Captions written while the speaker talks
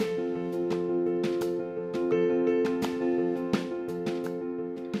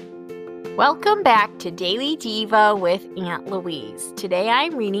Welcome back to Daily Diva with Aunt Louise. Today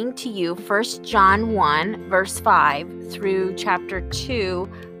I'm reading to you 1 John 1, verse 5 through chapter 2,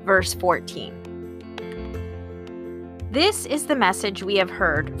 verse 14. This is the message we have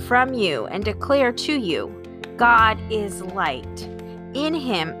heard from you and declare to you. God is light. In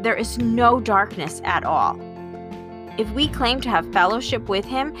him there is no darkness at all. If we claim to have fellowship with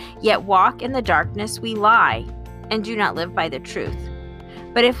him, yet walk in the darkness, we lie and do not live by the truth.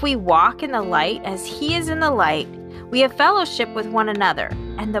 But if we walk in the light as he is in the light, we have fellowship with one another,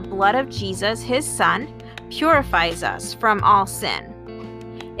 and the blood of Jesus, his Son, purifies us from all sin.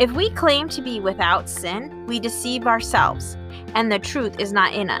 If we claim to be without sin, we deceive ourselves, and the truth is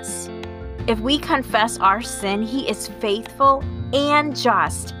not in us. If we confess our sin, he is faithful and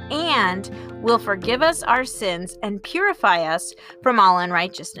just, and will forgive us our sins and purify us from all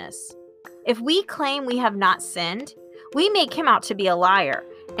unrighteousness. If we claim we have not sinned, we make him out to be a liar,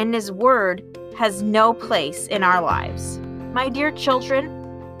 and his word has no place in our lives. My dear children,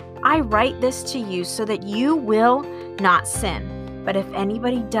 I write this to you so that you will not sin. But if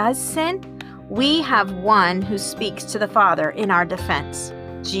anybody does sin, we have one who speaks to the Father in our defense,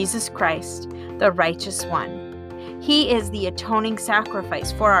 Jesus Christ, the righteous one. He is the atoning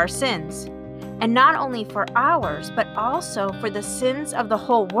sacrifice for our sins, and not only for ours, but also for the sins of the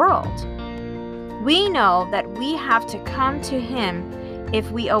whole world. We know that we have to come to him if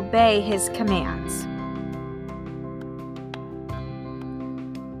we obey his commands.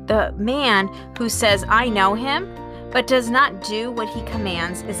 The man who says, I know him, but does not do what he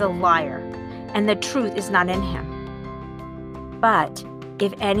commands is a liar, and the truth is not in him. But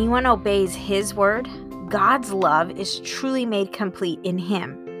if anyone obeys his word, God's love is truly made complete in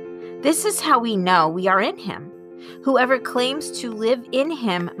him. This is how we know we are in him. Whoever claims to live in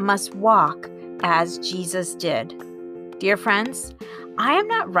him must walk as Jesus did. Dear friends, I am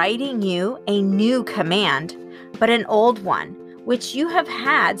not writing you a new command, but an old one, which you have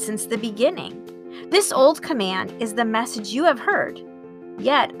had since the beginning. This old command is the message you have heard.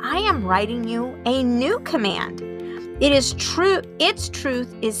 Yet I am writing you a new command. It is true. Its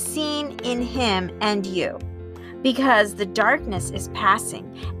truth is seen in him and you, because the darkness is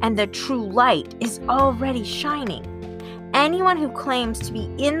passing and the true light is already shining. Anyone who claims to be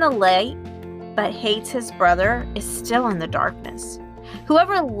in the light but hates his brother is still in the darkness.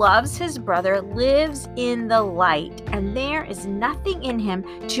 Whoever loves his brother lives in the light, and there is nothing in him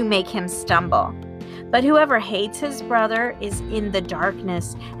to make him stumble. But whoever hates his brother is in the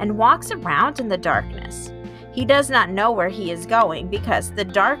darkness and walks around in the darkness. He does not know where he is going because the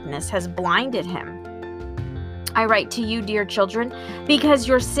darkness has blinded him. I write to you, dear children, because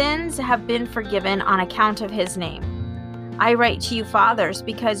your sins have been forgiven on account of his name. I write to you, fathers,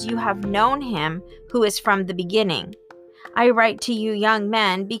 because you have known him who is from the beginning. I write to you, young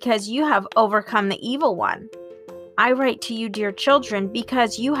men, because you have overcome the evil one. I write to you, dear children,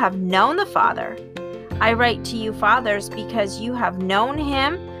 because you have known the Father. I write to you, fathers, because you have known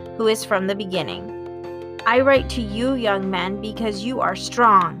him who is from the beginning. I write to you, young men, because you are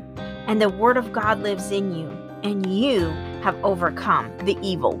strong, and the word of God lives in you, and you have overcome the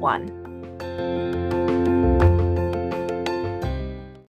evil one.